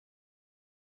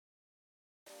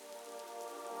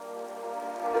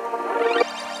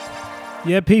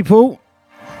Yeah, people.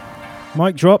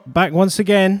 Mic drop back once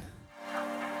again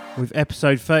with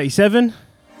episode 37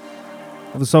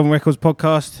 of the Soulvent Records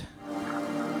podcast.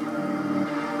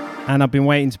 And I've been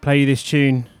waiting to play you this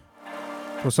tune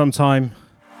for some time.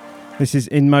 This is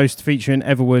Inmost featuring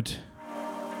Everwood,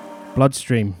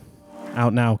 Bloodstream.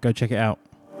 Out now, go check it out.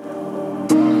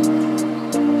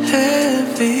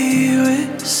 Heavy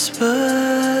whisper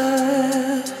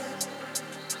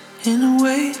in a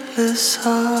weightless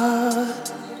heart.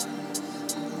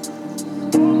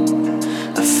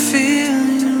 I feel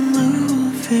you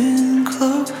moving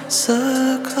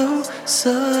closer,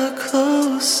 closer,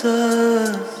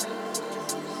 closer.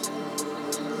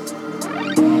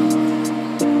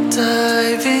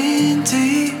 Diving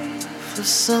deep for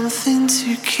something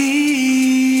to keep.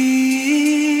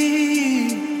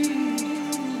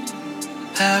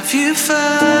 Have you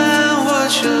found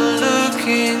what you're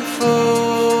looking for?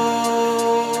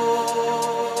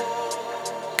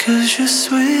 'Cause you're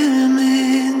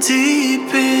swimming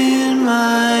deep in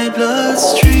my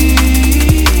bloodstream.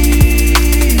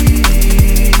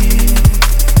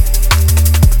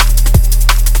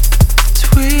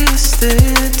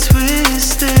 Twisted,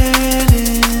 twisted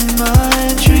in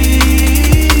my dream.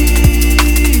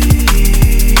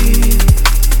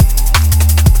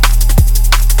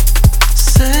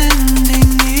 Sending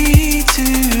me to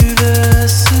the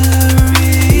serene.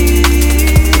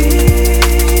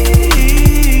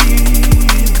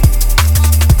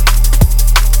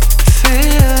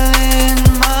 Filling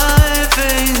my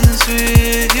veins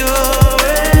with your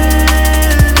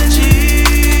energy.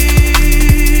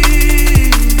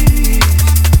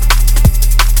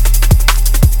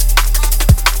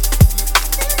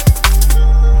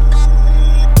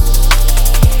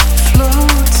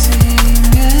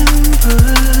 Floating embers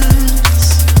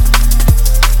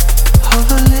of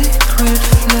a liquid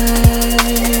flame.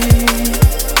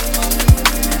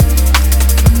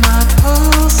 My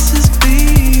pulse is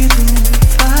beating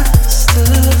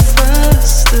faster,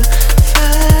 faster,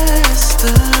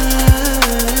 faster.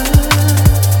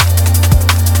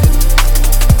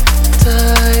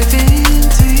 Diving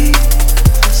deep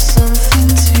for something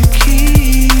to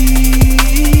keep.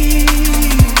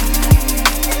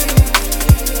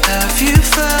 Have you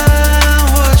found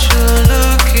what you're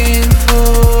looking for?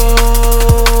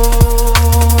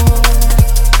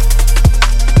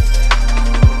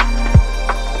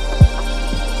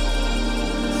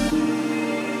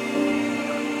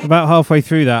 About halfway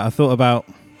through that, I thought about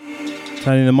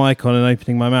turning the mic on and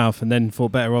opening my mouth, and then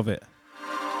thought better of it.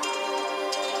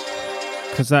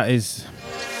 Because that is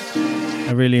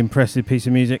a really impressive piece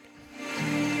of music.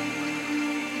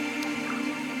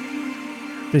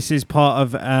 This is part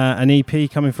of an EP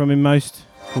coming from Inmost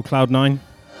called Cloud9.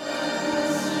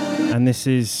 And this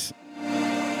is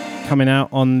coming out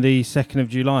on the 2nd of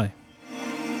July.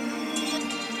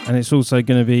 And it's also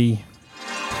going to be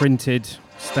printed,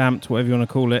 stamped, whatever you want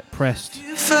to call it, pressed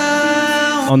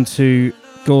onto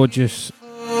gorgeous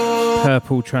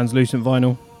purple translucent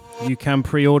vinyl. You can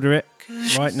pre-order it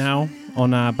right now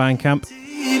on our Bandcamp.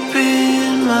 Deep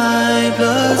in my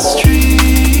bloodstream.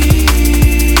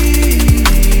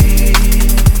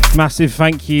 Massive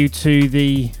thank you to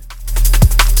the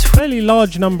fairly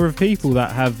large number of people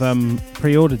that have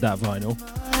pre-ordered that vinyl.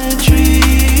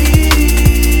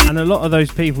 And a lot of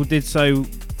those people did so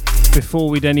before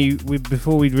we'd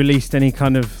released any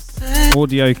kind of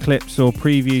audio clips or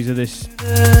previews of this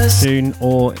tune,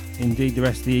 or indeed the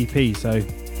rest of the EP. So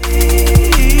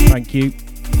thank you.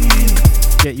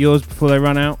 Get yours before they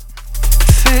run out.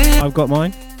 I've got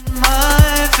mine.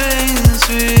 My veins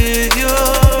with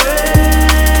your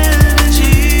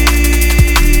energy.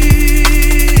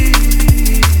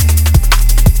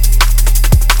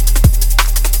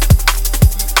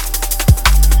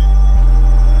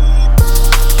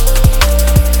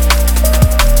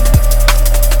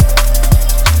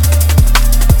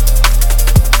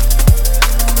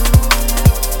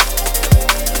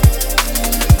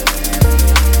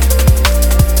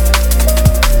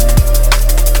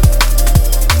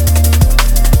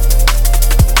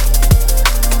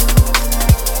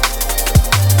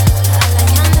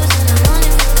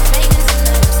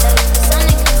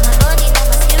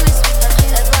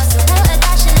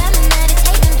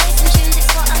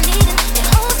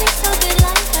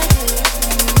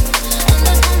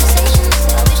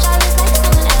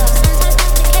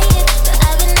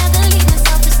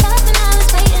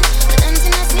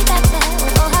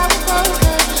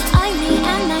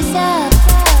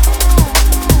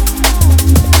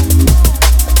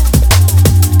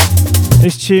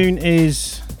 This tune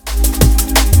is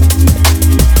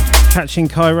Catching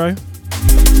Cairo,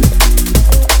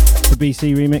 the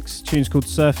BC remix. Tune's called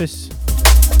Surface.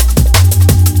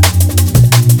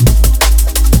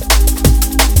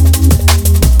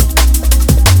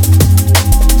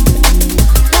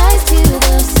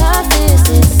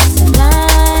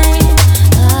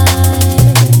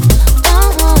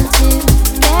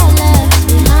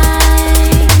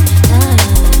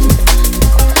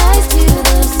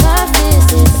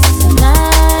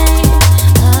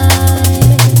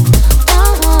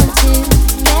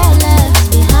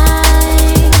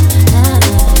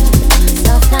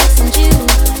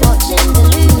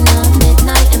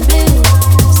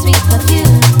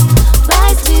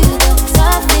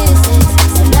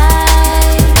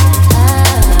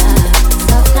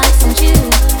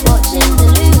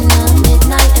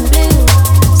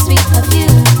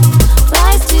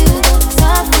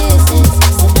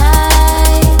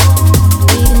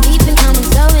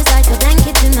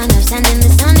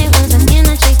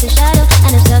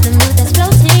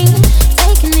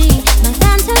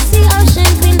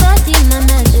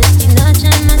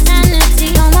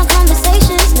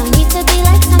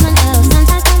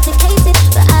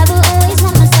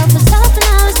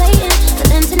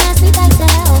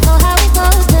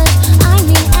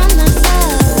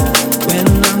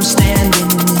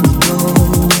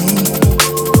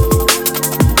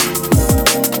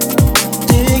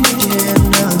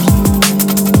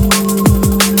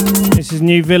 is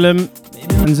New Villain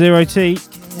and Zero T.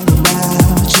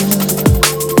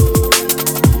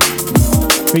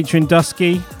 Featuring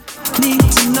Dusky.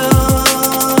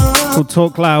 Called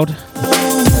Talk Loud.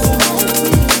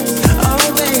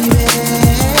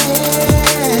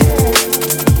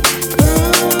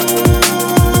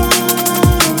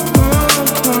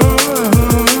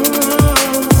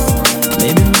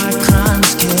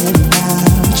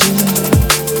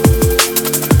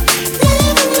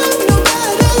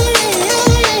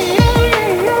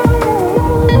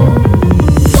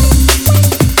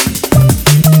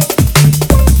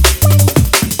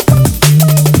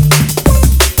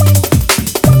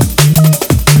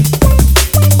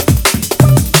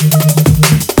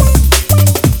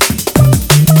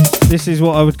 This is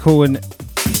what I would call an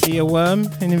earworm,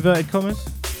 in inverted commas.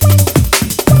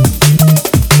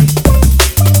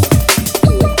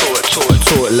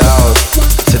 Talk loud.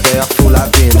 Today I feel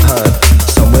like being heard.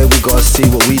 Somewhere we gotta see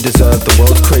what we deserve. The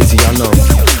world's crazy, I know.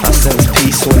 I sense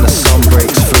peace when the sun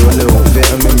breaks through. A little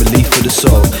vitamin relief for the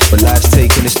soul. But life's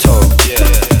taking its toll.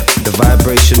 The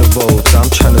vibration evolves.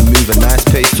 I'm trying to move a nice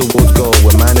pace towards goal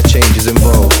where minor changes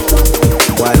involved.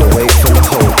 Wide awake full of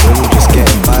hope. We're all just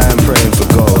getting by and praying for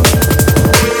God.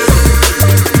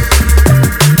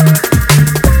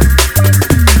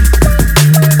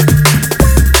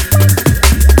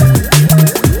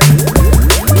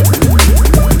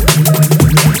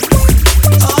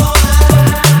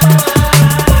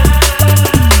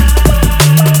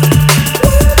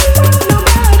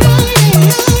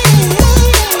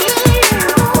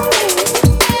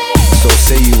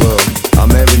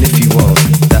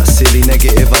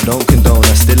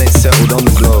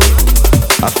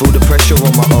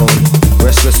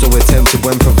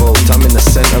 When provoked, I'm in the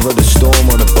center of the storm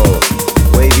on a boat.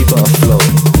 Wavy but afloat.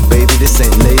 Baby, this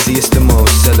ain't lazy, it's the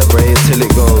most. Celebrate it till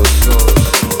it goes.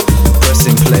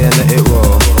 Pressing play and let it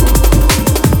roll.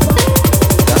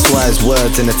 That's wise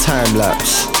words in a time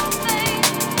lapse.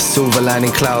 Silver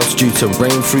lining clouds due to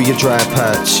rain through your dry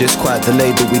patch. It's quite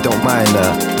delayed but we don't mind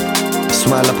that.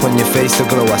 Smile up on your face, the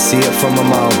glow, I see it from a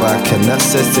mile back. And that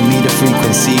says to me the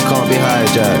frequency can't be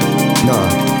hijacked. No.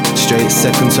 Straight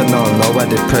second to none, no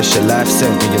added pressure, life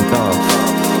sent me enough.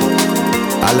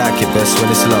 I like it best when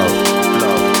it's love.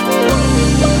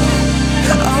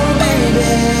 Oh baby.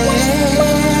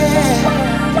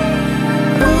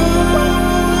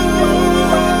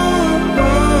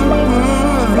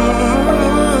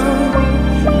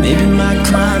 Maybe my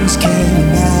crimes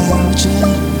came out you.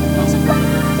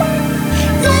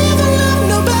 Never love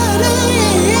nobody.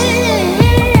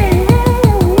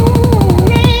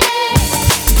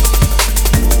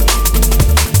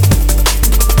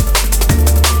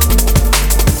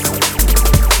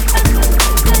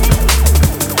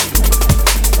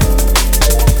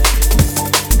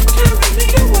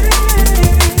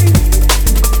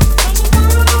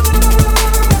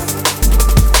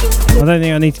 I don't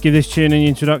think I need to give this tune an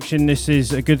introduction. This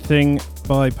is A Good Thing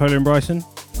by Polar and Bryson.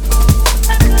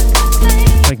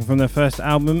 Taken from their first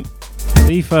album,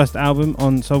 the first album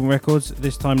on Soulvent Records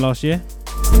this time last year.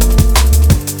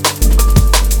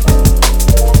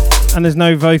 And there's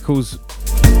no vocals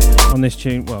on this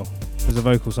tune. Well, there's a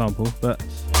vocal sample, but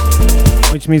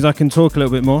which means I can talk a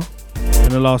little bit more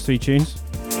than the last three tunes.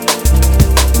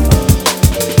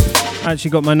 I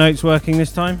actually got my notes working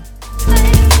this time.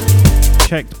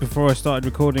 Checked before I started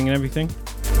recording and everything.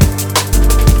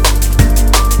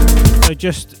 So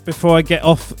just before I get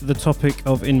off the topic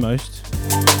of Inmost,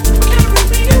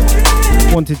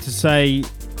 wanted to say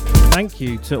thank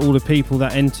you to all the people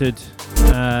that entered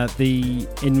the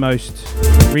Inmost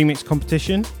remix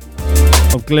competition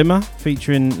of Glimmer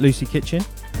featuring Lucy Kitchen.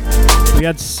 We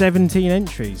had 17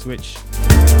 entries, which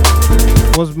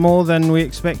was more than we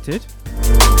expected,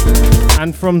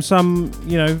 and from some,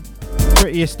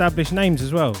 pretty established names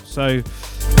as well. So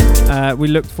we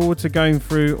look forward to going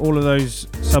through all of those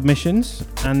submissions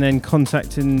and then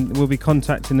we'll be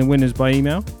contacting the winners by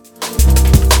email.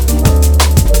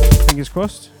 Fingers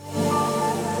crossed.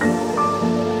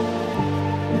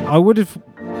 I would have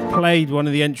played one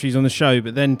of the entries on the show,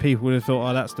 but then people would have thought,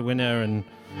 oh, that's the winner, and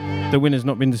the winner's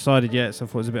not been decided yet, so I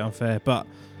thought it was a bit unfair, but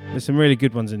there's some really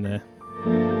good ones in there.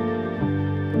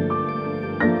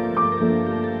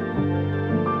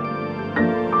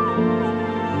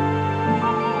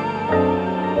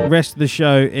 The rest of the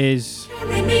show is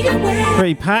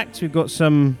pretty packed. We've got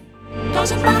some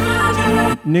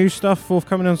new stuff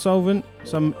forthcoming on Soulvent,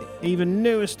 some even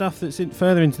newer stuff that's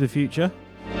further into the future.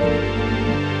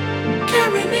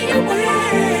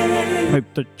 Hope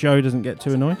that Joe doesn't get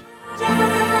too annoyed.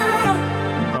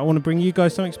 I want to bring you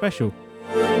guys something special.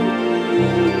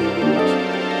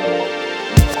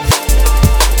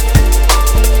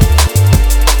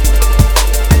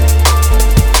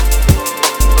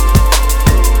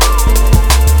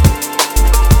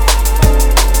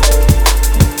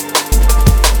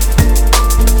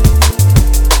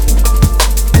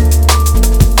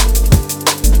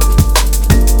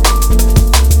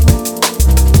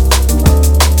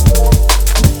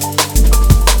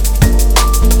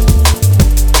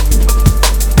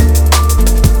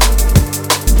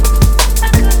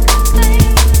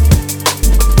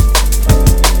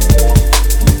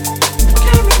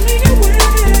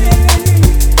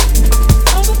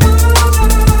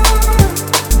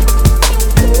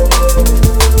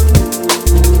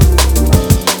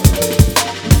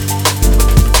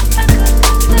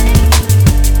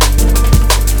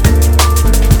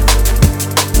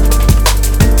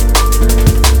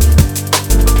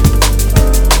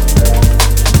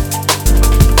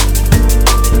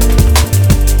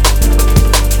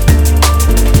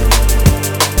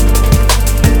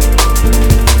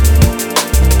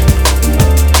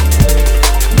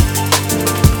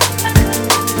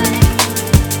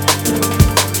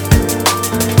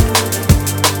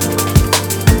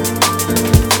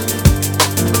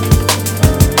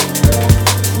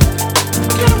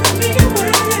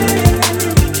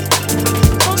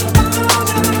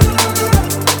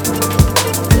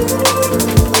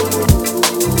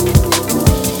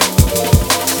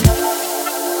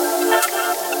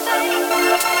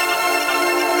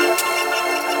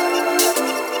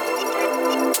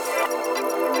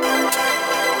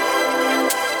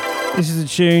 This is a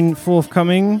tune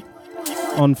forthcoming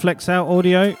on Flex Out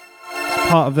Audio. It's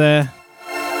part of their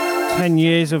 10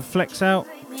 years of Flex Out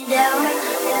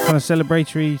kind of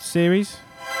celebratory series.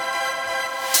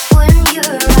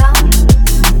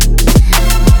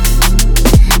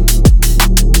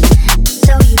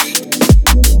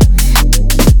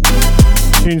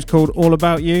 The tune's called All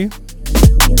About You,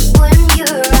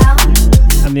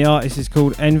 and the artist is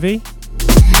called Envy.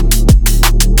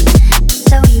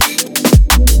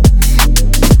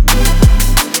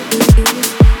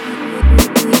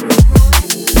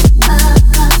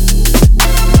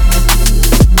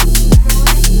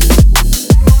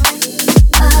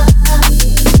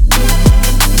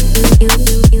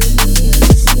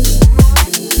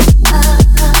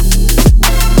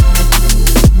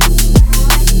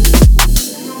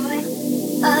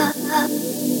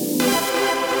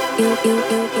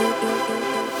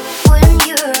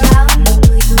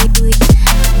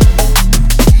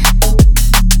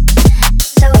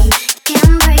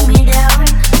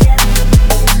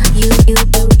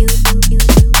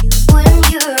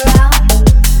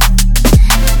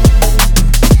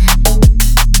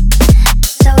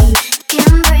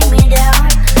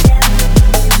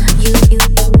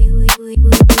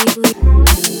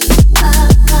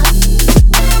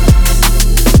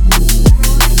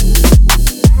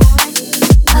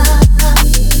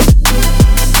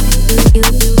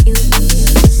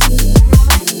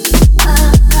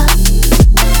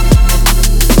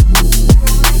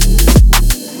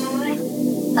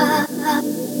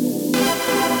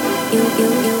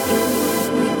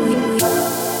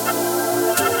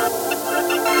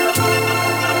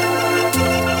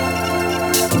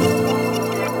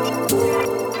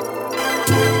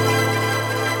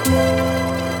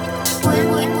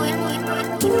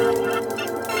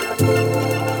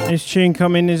 This tune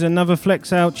coming is another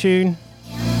Flex Out tune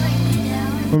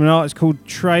from an artist called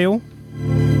Trail.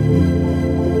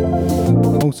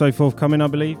 Also forthcoming, I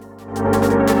believe.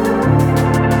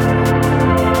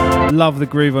 Love the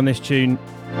groove on this tune.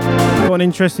 Got an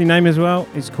interesting name as well.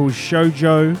 It's called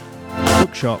Shoujo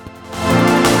Bookshop.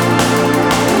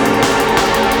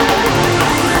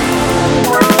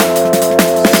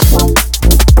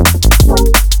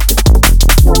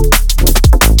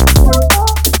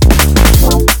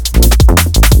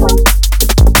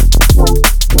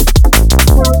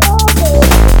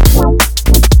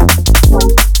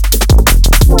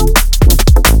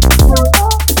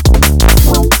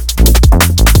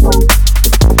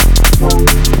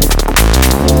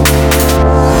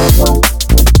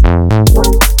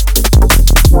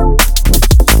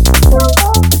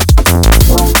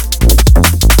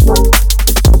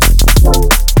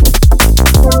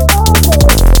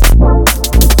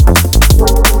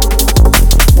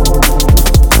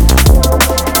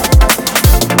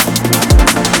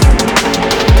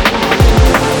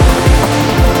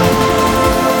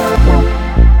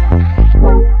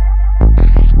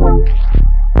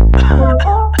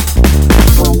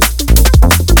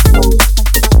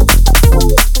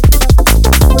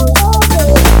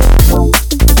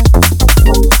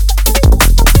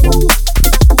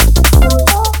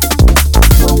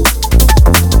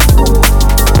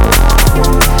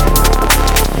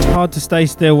 Hard to stay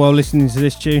still while listening to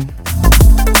this tune.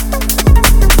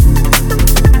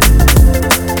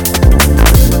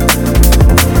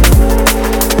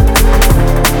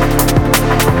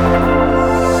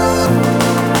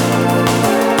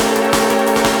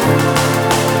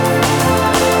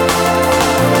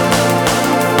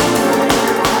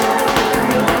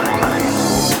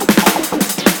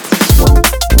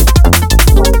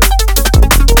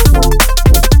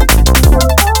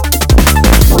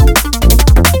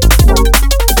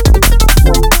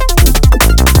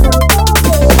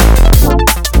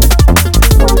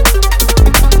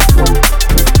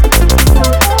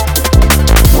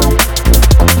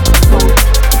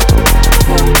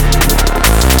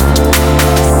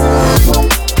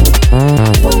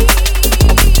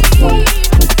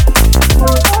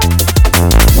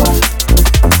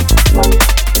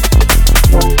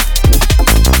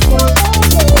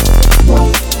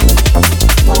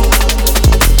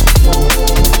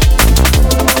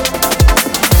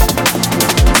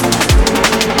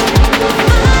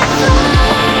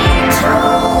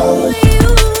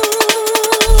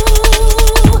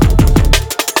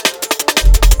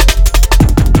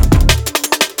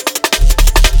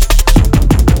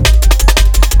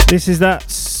 This is that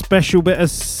special bit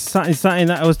of something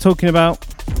that I was talking about.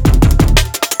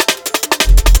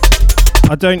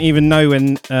 I don't even know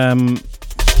when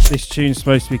this tune's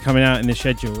supposed to be coming out in the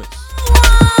schedule. It's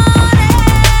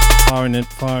far in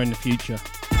the future.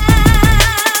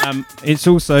 It's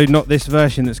also not this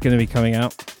version that's going to be coming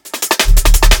out.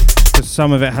 because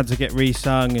some of it had to get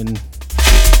resung and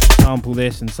sample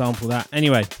this and sample that.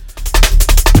 Anyway,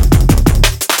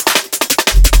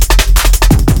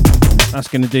 that's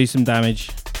going to do some damage.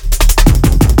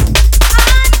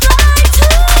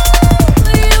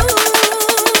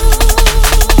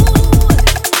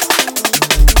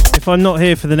 If I'm not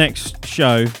here for the next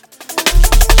show,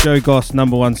 Joe Goss,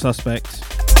 number one suspect.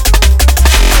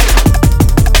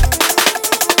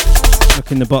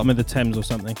 Look in the bottom of the Thames or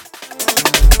something.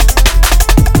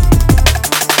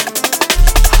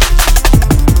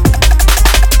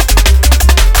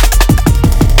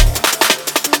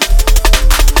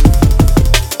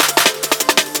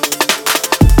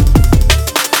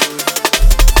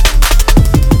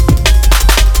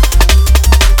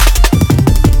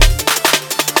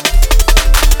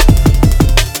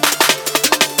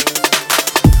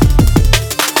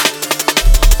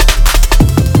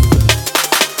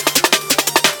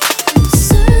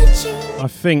 I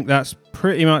think that's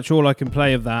pretty much all I can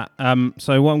play of that.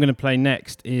 So what I'm going to play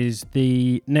next is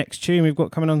the next tune we've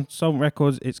got coming on Soulvent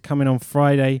Records. It's coming on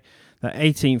Friday, the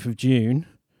 18th of June.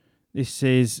 This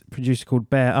is a producer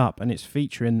called Bear Up, and it's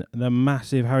featuring the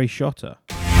massive Harry Schotter.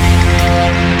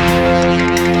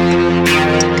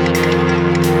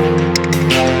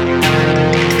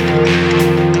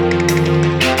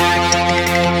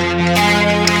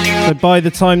 So by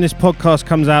the time this podcast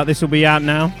comes out, this will be out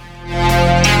now.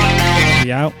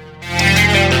 Out,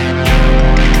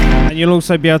 and you'll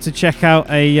also be able to check out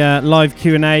a live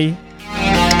Q&A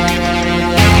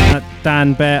that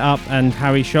Dan, Bear Up and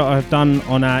Harry Schotter have done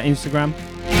on our Instagram,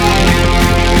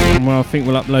 and well, I think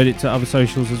we'll upload it to other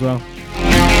socials as well.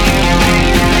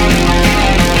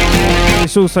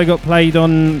 This also got played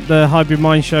on the Hybrid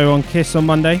Mind show on Kiss on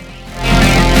Monday.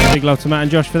 Big love to Matt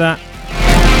and Josh for that.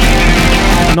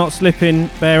 Not Slipping,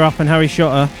 Bear Up and Harry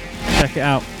Schotter, check it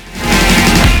out.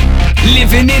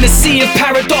 Living in a sea of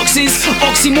paradoxes,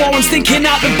 oxymorons thinking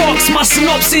out the box. My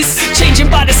synopsis changing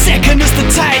by the second as the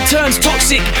tide turns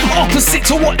toxic. Opposite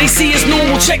to what they see as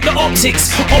normal, check the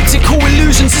optics. Optical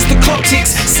illusions as the clock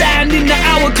ticks. Sand in the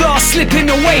hourglass slipping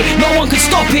away, no one can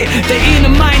stop it. The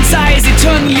inner mind's eye is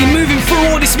eternally moving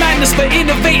through all this madness, but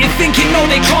innovative thinking, no,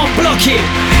 they can't block it.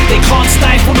 They can't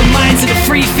stifle the minds of the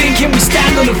free thinking. We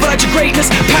stand on the verge of greatness,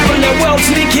 parallel worlds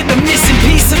linking. The missing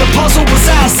piece of the puzzle was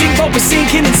our sink, but we're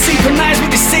sinking and synchronized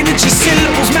with the signature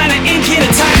syllables. Man are inking, a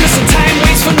timeless and time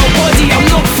waits for nobody. I'm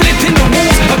not flipping, the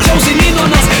walls are closing in on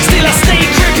us. Still I stay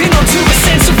gripping onto a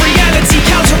sense of reality.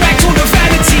 Counteract all the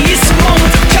vanity, it's a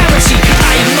moment of clarity.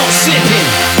 I am not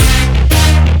slipping.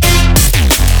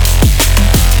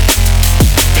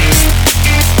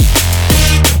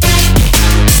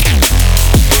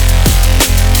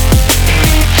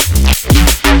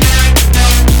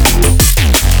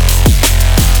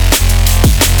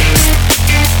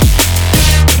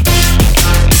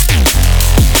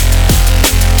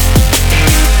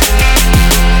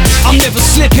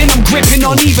 I'm gripping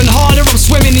on even harder. I'm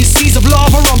swimming in seas of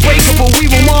lava, unbreakable.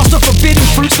 We will master forbidden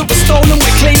fruits that were stolen.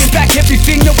 We're claiming back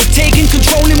everything that we're taking,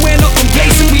 controlling. We're not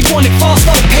complacent, we want it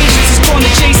faster. The patience is gone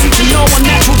adjacent to no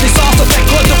unnatural disaster. Thank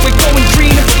God that we're going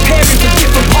green and preparing for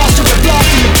different pasture. We're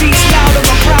blasting the beast louder.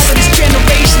 I'm proud of this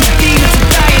generation. The demons are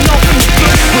dying off in the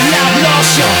good. We're loud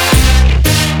last year.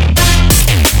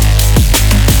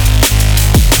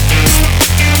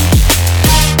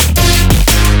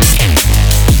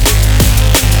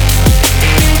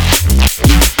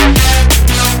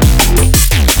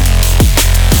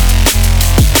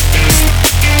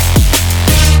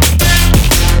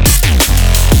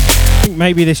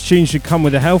 Maybe this tune should come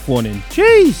with a health warning.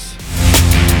 Jeez!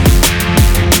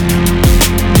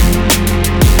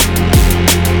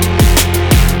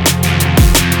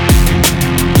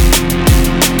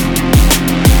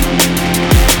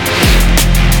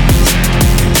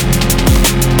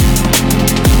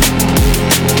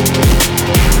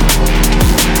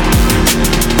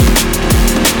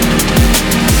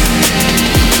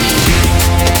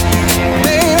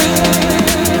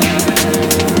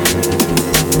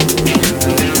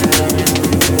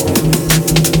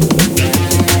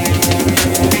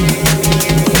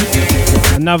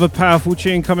 Another powerful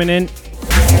tune coming in.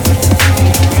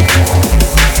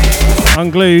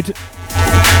 Unglued.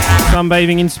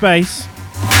 Sunbathing in space.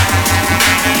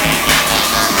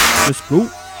 Just cool.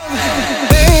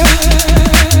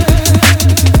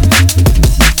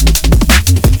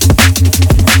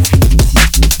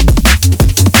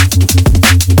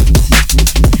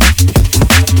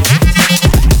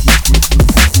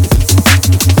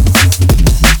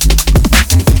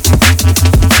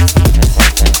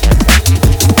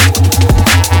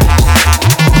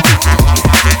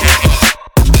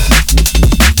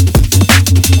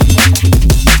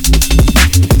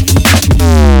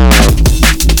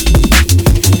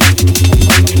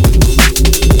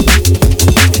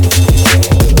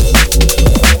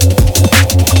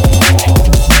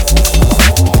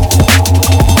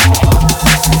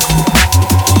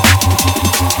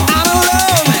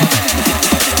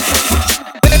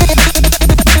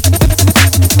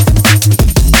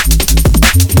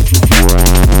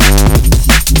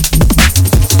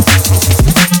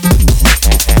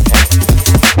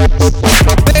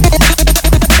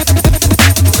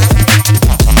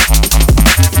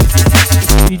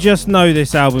 just know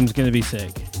this album's going to be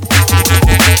sick.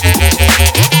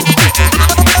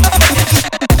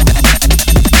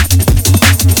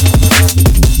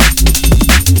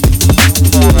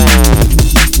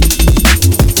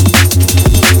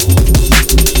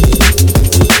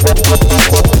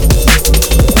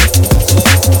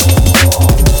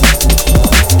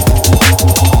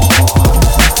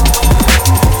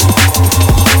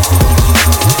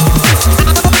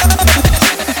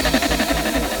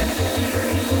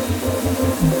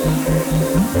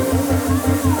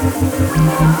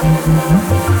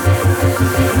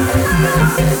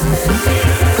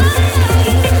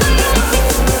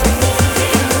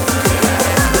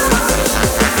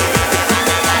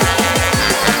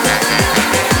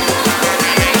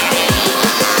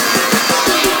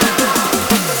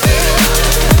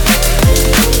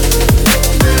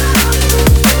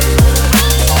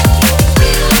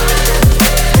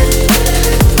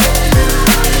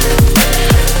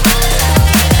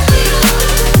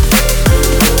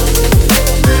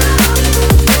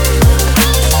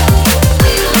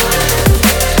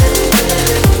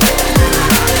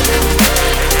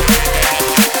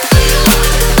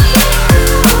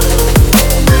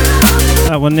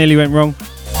 One nearly went wrong.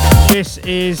 This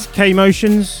is K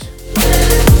Motions.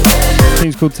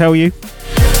 Thing's called Tell You.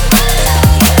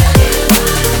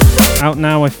 Out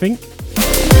now, I think,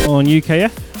 on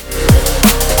UKF.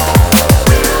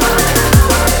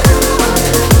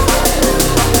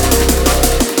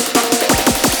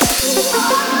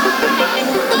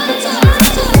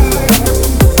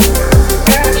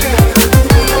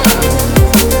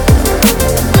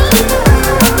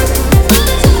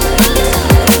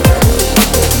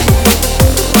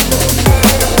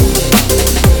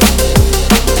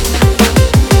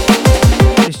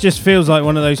 Just feels like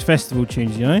one of those festival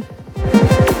tunes, you know?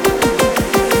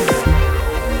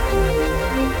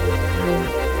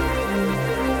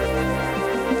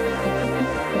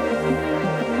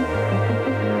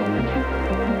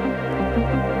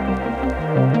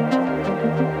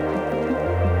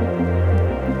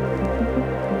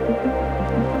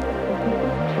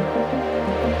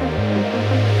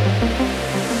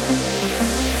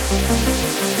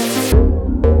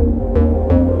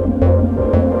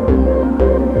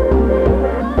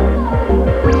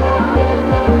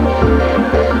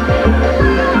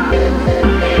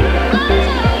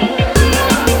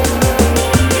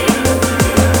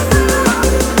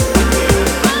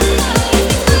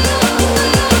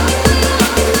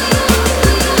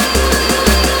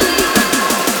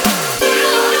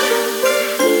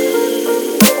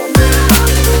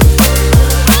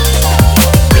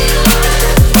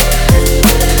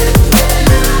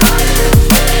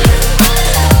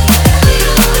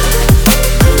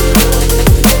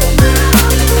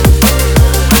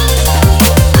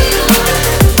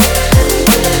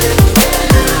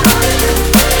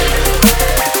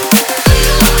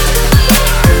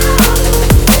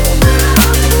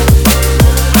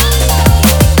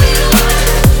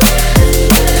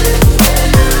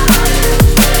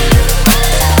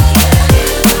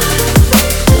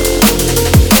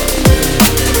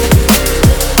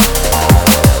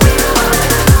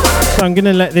 I'm going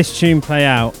to let this tune play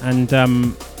out and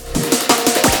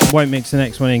won't mix the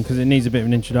next one in because it needs a bit of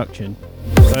an introduction.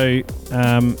 So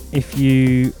if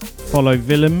you follow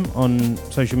Willem on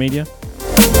social media,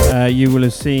 you will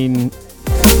have seen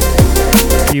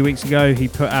a few weeks ago he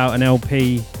put out an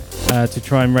LP to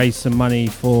try and raise some money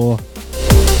for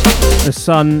the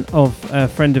son of a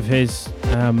friend of his,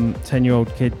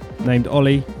 10-year-old kid named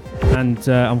Ollie. And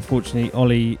unfortunately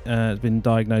Ollie has been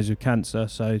diagnosed with cancer,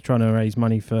 so trying to raise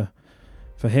money for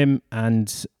him,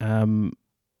 and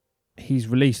he's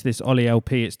released this Ollie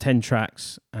LP. It's 10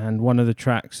 tracks, and one of the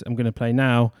tracks I'm going to play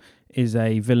now is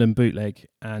a Villain bootleg,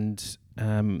 and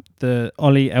the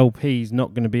Ollie LP is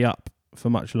not going to be up for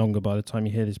much longer by the time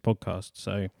you hear this podcast.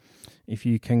 So if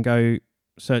you can go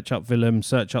search up Villain,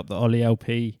 search up the Ollie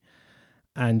LP,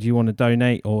 and you want to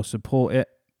donate or support it,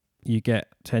 you get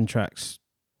 10 tracks.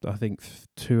 I think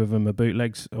 2 of them are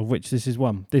bootlegs, of which this is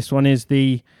one. This one is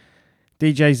the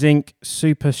DJ Zinc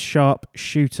Super Sharp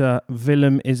Shooter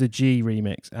Willem is a G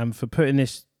remix. And for putting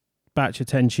this batch of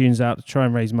 10 tunes out to try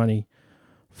and raise money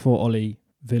for Ollie,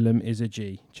 Willem is a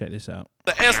G. Check this out.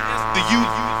 The S, the U,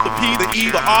 the P, the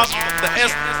E, the R, the S,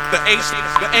 the H,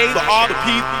 the A, the R, the P,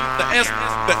 the S,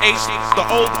 the H, the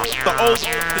O,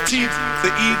 the T, the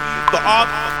E, the R,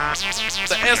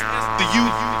 the S, the U,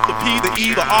 the P, the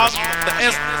E, the R, the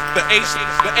S, the H,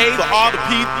 the A, the R, the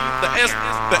P, the S,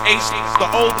 the H, the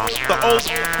O, the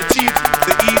T,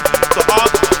 the E, the R,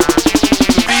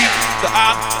 the B, the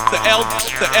I, the L,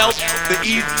 the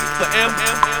E, the M,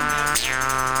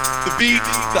 the B, B,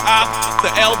 the I, the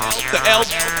L, the L,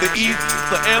 the E,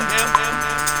 the M.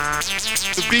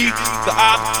 The B, the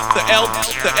I, the L,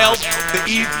 the L, the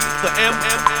E, the M.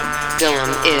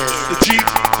 Dylan is The G,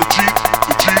 the G,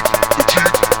 the G, the G,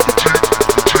 the G, the G,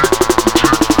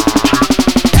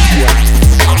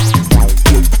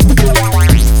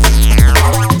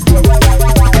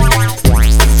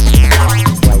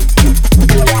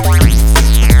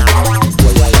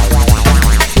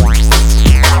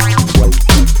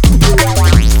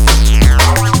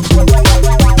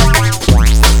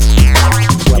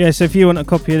 Yeah, so if you want a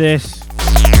copy of this,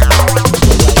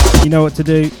 you know what to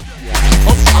do.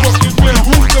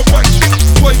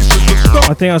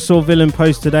 I think I saw Villain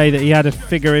post today that he had a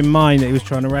figure in mind that he was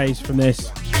trying to raise from this,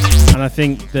 and I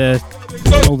think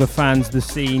all the fans, the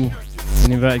scene,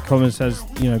 in inverted commas, has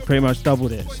pretty much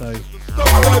doubled it. So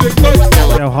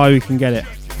how high we can get it.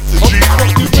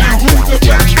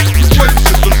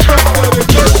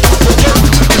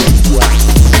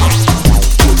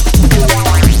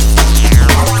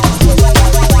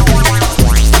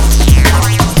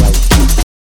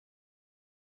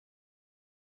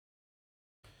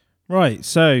 Right,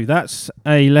 so that's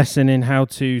a lesson in how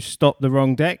to stop the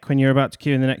wrong deck when you're about to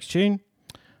cue in the next tune.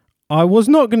 I was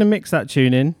not going to mix that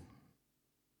tune in,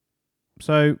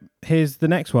 so here's the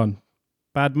next one.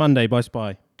 Bad Monday by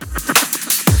Spy.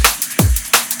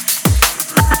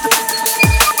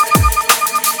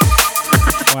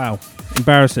 Wow,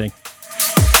 embarrassing.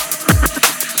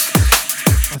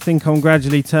 I think I'm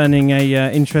gradually turning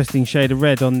a interesting shade of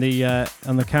red on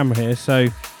the camera here, so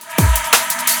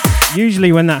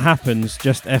usually when that happens,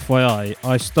 just FYI,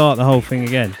 I start the whole thing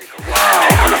again.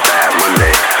 Wow, on a bad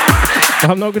Monday. But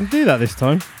I'm not going to do that this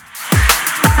time.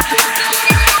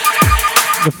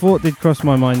 The thought did cross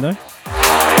my mind though.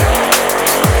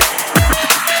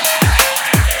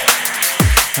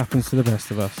 Happens to the best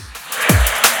of us.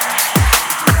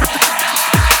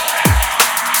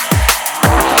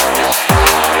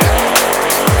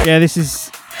 Yeah, this is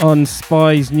on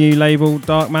Spy's new label,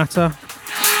 Dark Matter.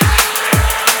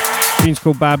 The tune's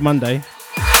called Bad Monday.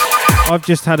 I've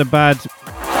just had a bad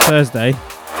Thursday,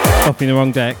 stopping the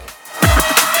wrong deck.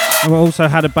 And we also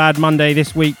had a bad Monday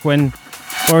this week when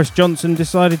Boris Johnson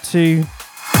decided to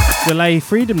delay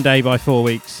Freedom Day by 4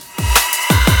 weeks.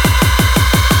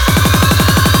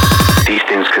 These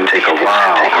things can take a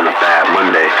while on a bad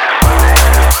Monday.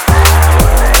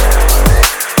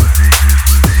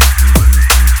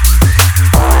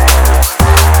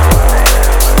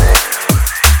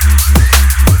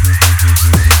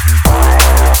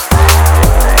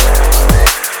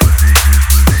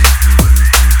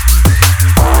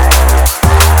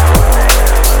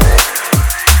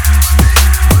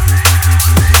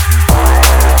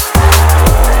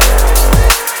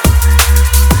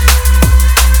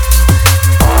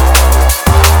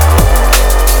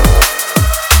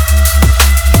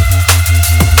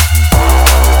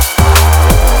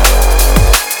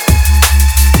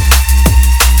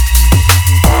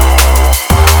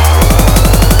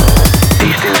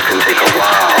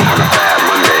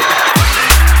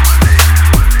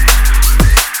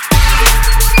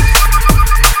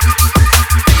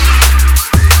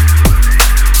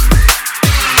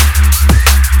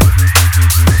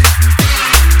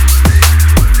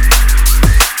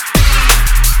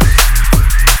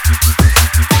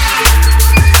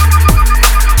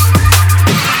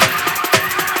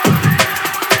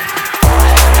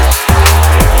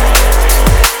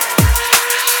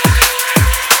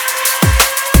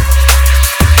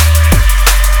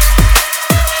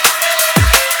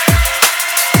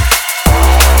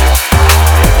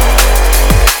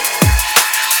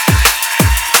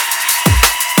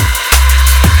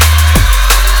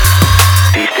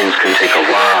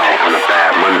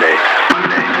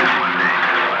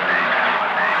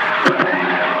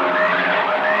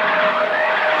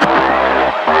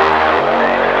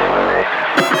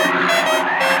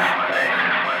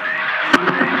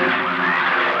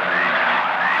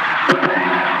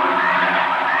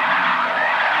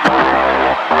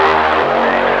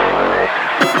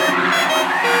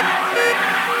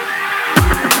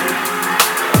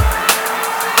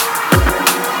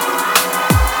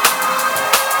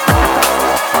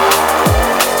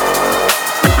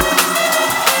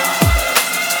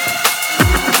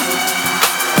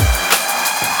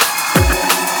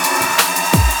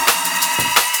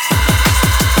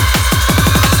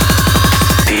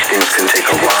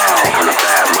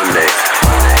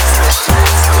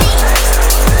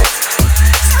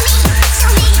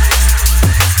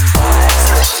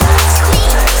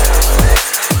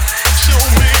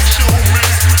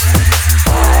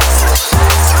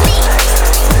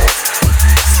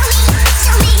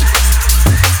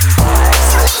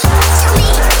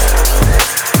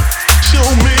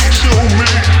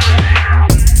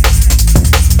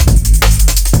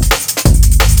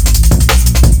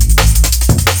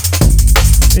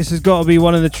 has got to be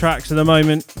one of the tracks of the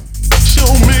moment.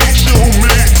 Show me.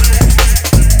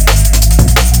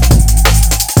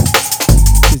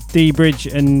 It's D Bridge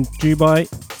and Dubai.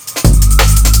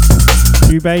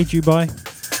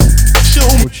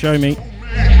 Called Show Me.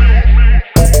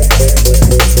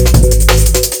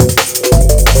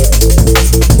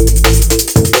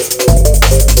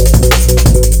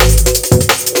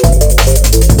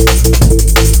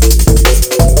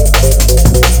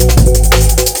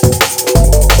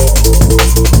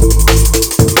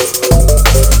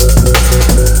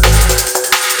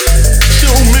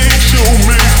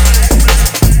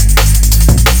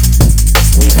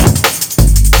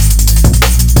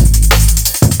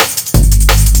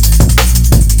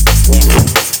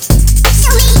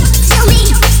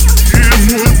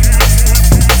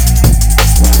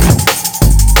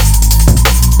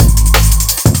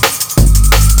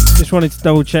 Wanted to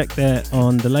double check there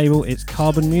on the label. It's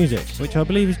Carbon Music, which I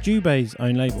believe is Jubei's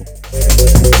own label.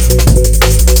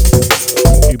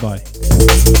 Dubai.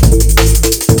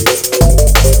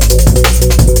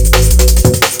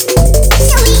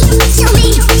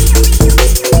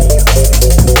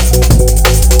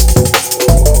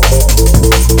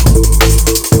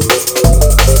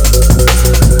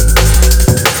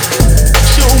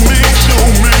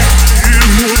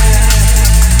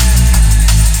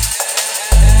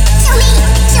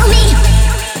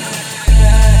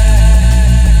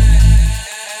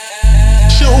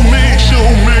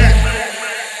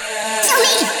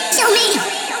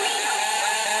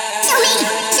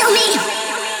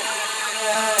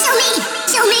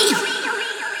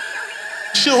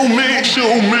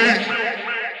 Show me.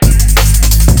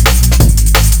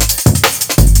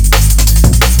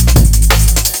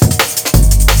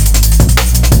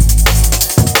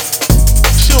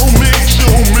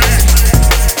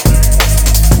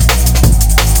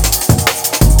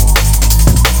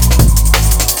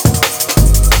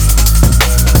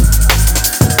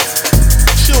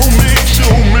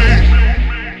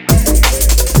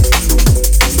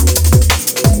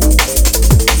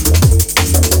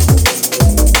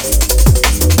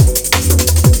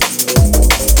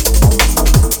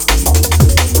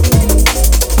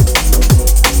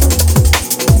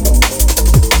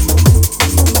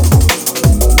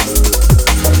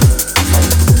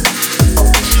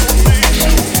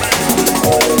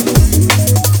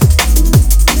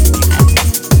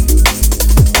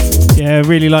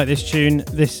 Really like this tune.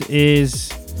 This is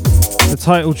the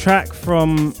title track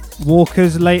from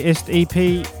Walker's latest EP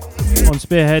on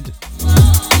Spearhead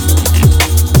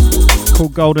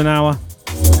called Golden Hour.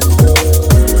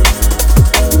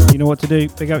 You know what to do.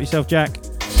 Big up yourself, Jack.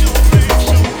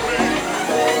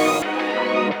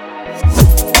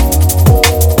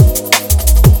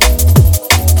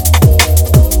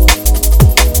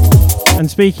 And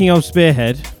speaking of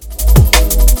Spearhead,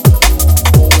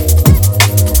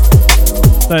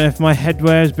 I don't know if my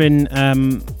headwear has been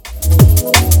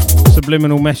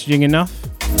subliminal messaging enough.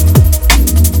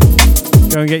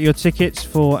 Go and get your tickets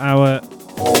for our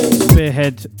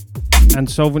Spearhead and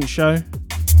Soulvent show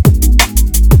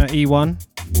at E1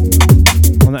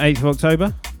 on the 8th of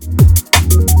October.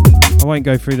 I won't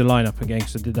go through the lineup again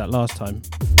because I did that last time.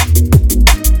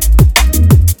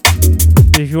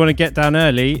 If you want to get down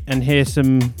early and hear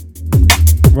some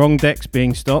wrong decks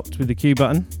being stopped with the Q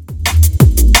button,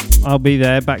 I'll be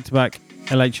there back to back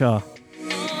LHR.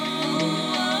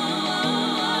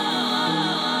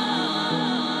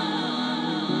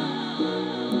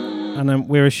 And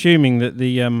we're assuming that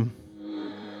the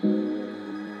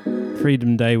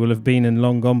Freedom Day will have been and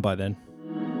long gone by then.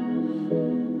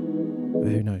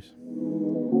 But who knows?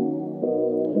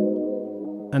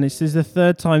 And this is the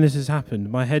third time this has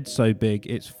happened. My head's so big,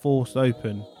 it's forced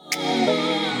open.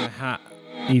 My hat,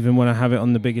 even when I have it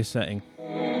on the biggest setting.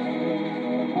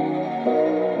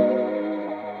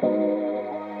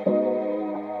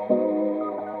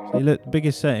 So you look,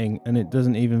 biggest setting, and it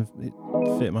doesn't even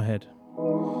fit my head.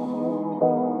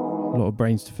 A lot of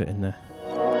brains to fit in there.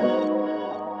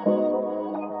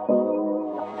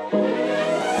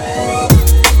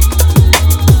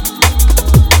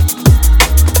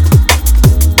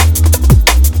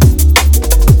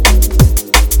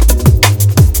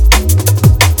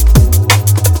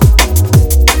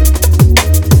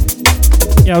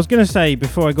 Yeah, I was going to say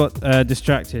before I got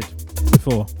distracted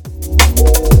before.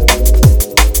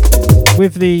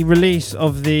 With the release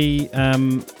of the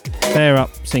Bear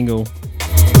Up single,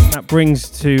 that brings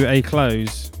to a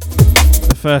close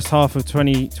the first half of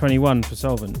 2021 for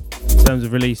Soulvent in terms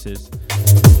of releases.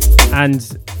 And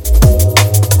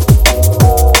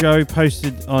Joe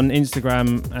posted on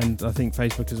Instagram and I think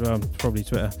Facebook as well, probably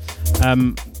Twitter,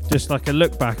 just like a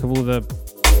look back of all the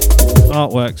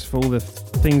artworks for all the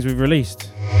things we've released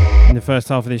in the first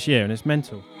half of this year, and it's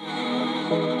mental.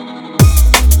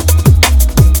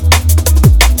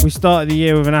 We started the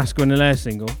year with an Asko and Hilaire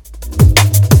single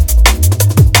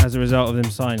as a result of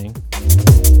them signing.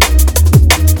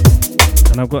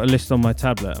 And I've got a list on my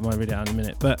tablet, I might read it out in a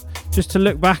minute. But just to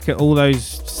look back at all those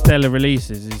stellar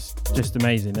releases is just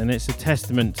amazing. And it's a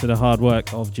testament to the hard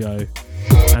work of Joe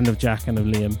and of Jack and of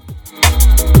Liam.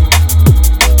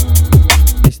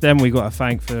 It's them we got to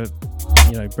thank for,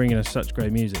 bringing us such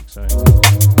great music. So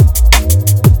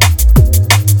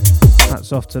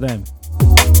hats off to them.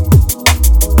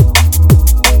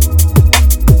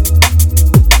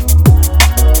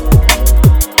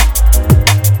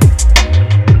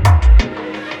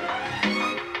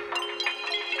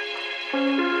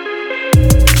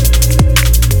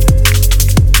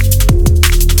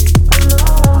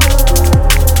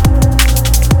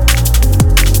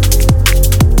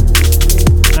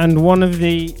 And one of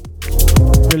the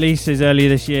releases earlier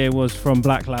this year was from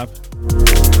Black Lab.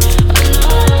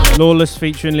 Lawless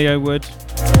featuring Leo Wood,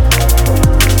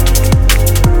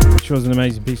 which was an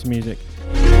amazing piece of music.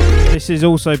 This is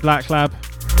also Black Lab,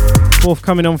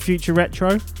 forthcoming on Future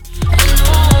Retro.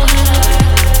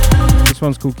 This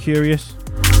one's called Curious.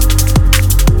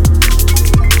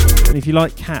 And if you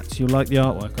like cats, you'll like the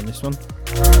artwork on this one.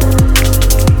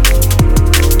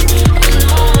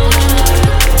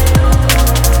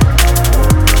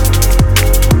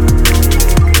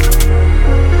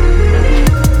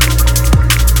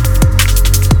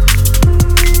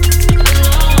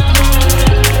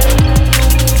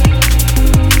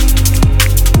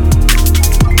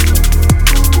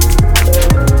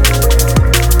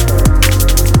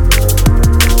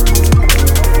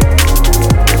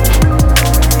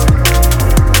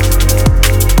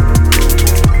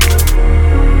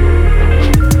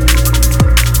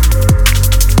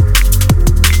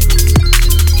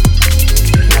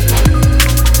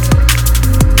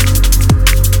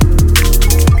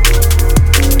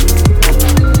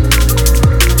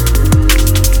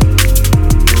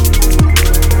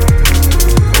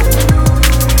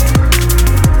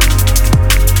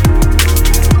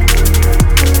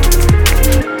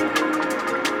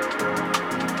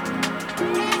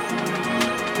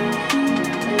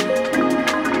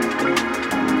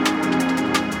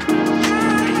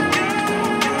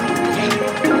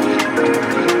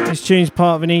 Tune's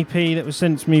part of an EP that was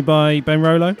sent to me by Ben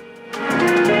Rolo,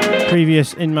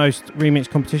 previous Inmost remix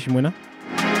competition winner.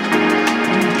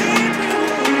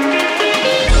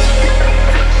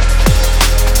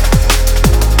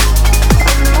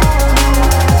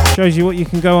 Shows you what you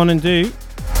can go on and do.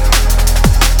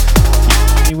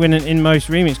 You win an Inmost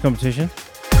remix competition.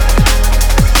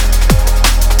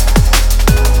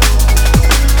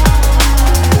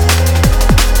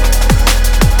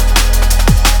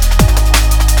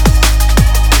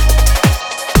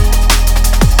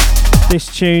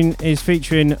 This tune is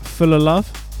featuring Full of Love.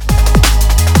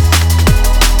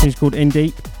 It's called In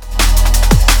Deep.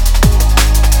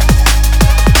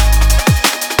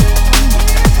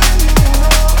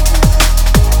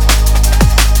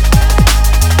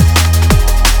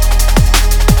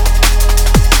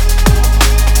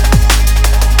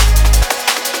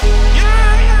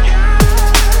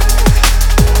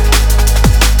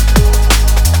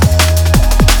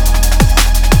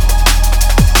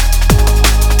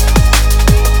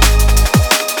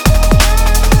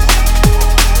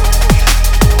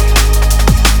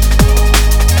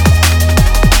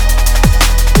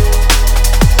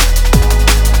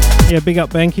 Yeah, big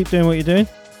up Ben, keep doing what you're doing.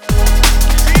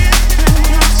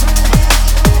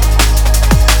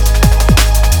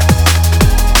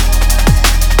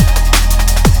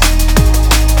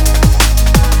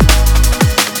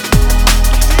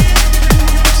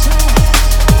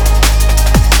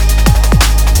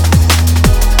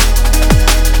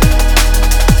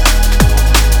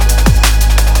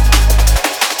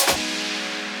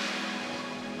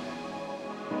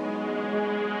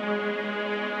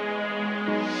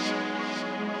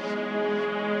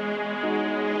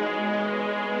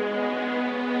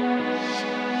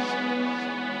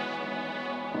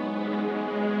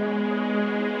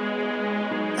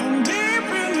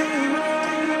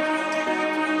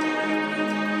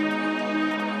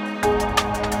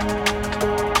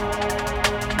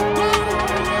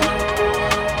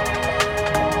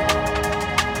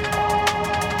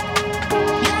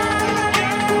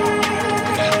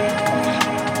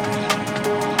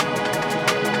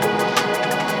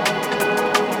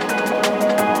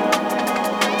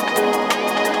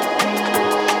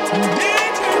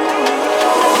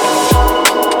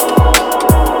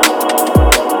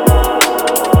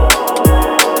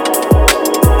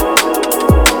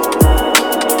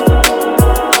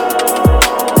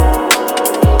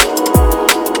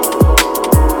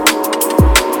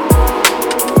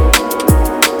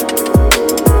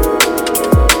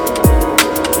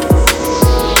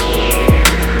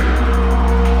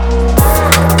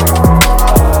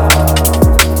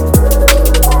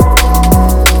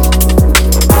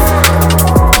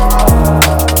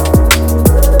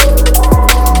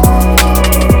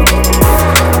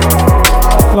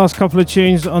 Last couple of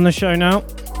tunes on the show now.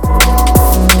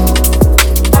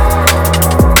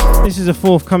 This is a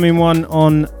forthcoming one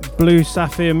on Blue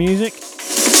Sapphire Music.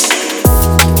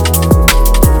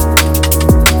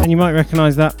 And you might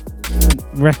recognise that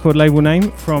record label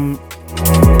name from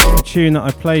a tune that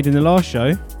I played in the last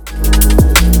show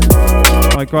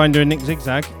by Grinder and Nick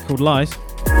Zigzag called Lies.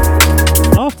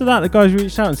 After that, the guys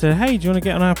reached out and said, hey, do you want to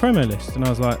get on our promo list? And I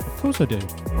was like, of course I do.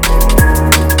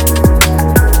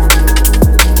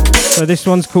 So this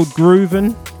one's called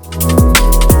Groovin'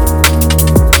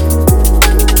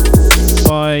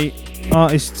 by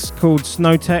artists called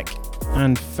Snowtech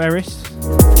and Ferris,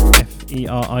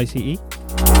 F-E-R-I-C-E.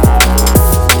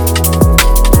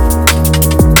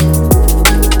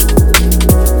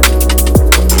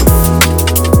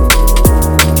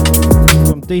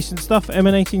 Some decent stuff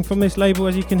emanating from this label,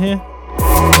 as you can hear.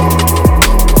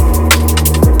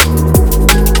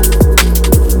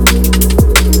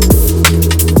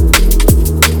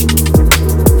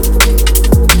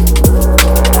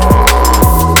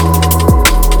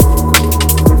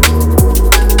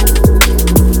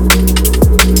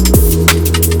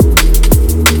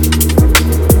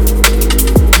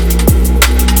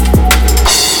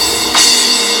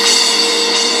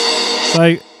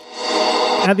 So,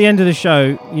 at the end of the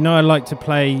show, you know I like to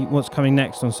play what's coming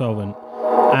next on Soulvent.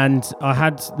 And I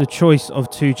had the choice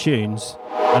of two tunes,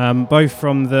 both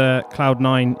from the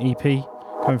Cloud9 EP,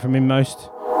 coming from Inmost.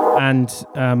 And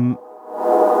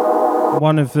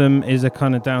one of them is a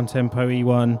kind of down-tempo-y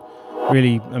one,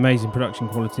 really amazing production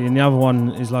quality. And the other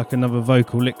one is like another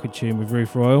vocal liquid tune with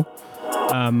Roof Royal.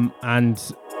 And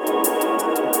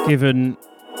given,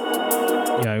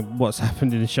 you know, what's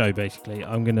happened in the show, basically,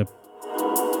 I'm going to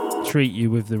treat you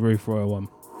with the Roof Royal one.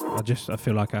 I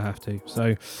feel like I have to.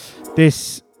 So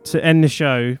this, to end the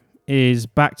show, is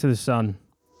Back to the Sun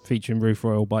featuring Roof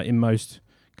Royal by Inmost,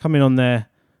 coming on their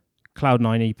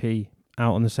Cloud9 EP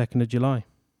out on the 2nd of July.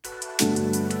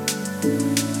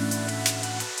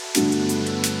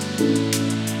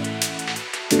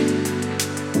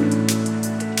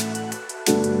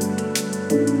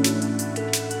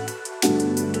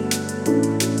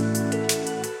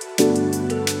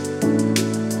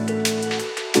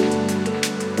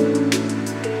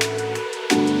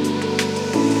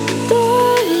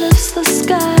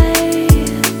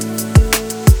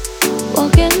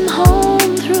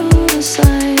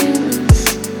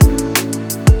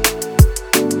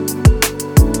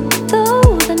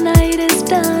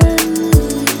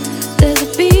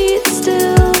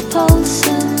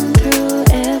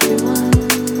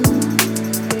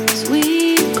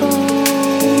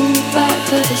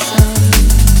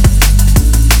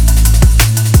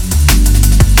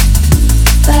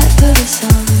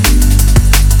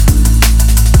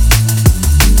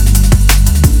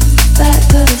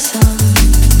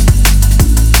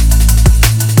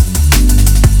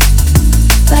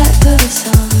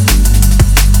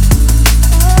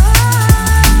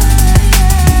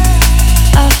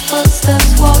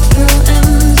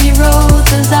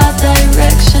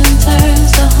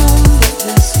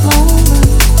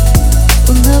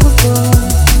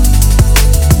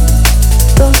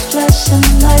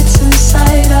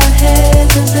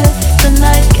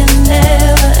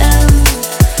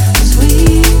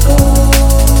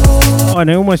 And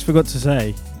I almost forgot to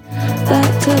say,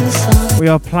 we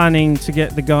are planning to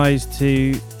get the guys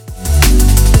to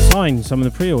sign some of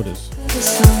the pre-orders.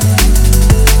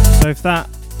 So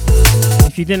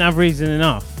if you didn't have reason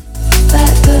enough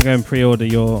to go and pre-order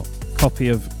your copy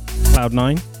of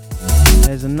Cloud9,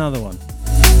 there's another one.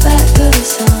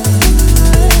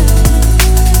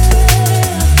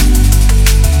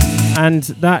 And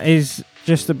that is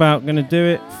just about going to do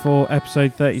it for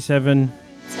episode 37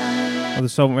 of the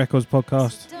Soulvent Records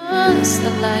podcast.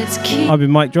 I've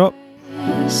been Mike Drop.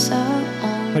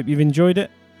 Hope you've enjoyed it.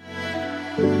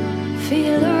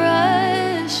 Feel the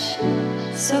rush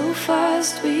so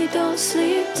fast we don't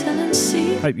sleep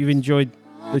tendency. Hope you've enjoyed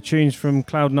the tunes from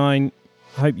Cloud9.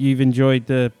 Hope you've enjoyed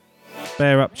the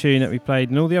Bear Up tune that we played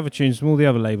and all the other tunes from all the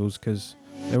other labels, because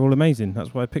they're all amazing.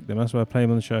 That's why I picked them. That's why I play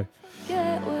them on the show.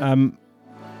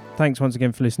 Thanks once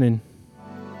again for listening.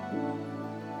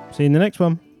 See you in the next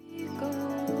one.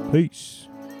 Peace.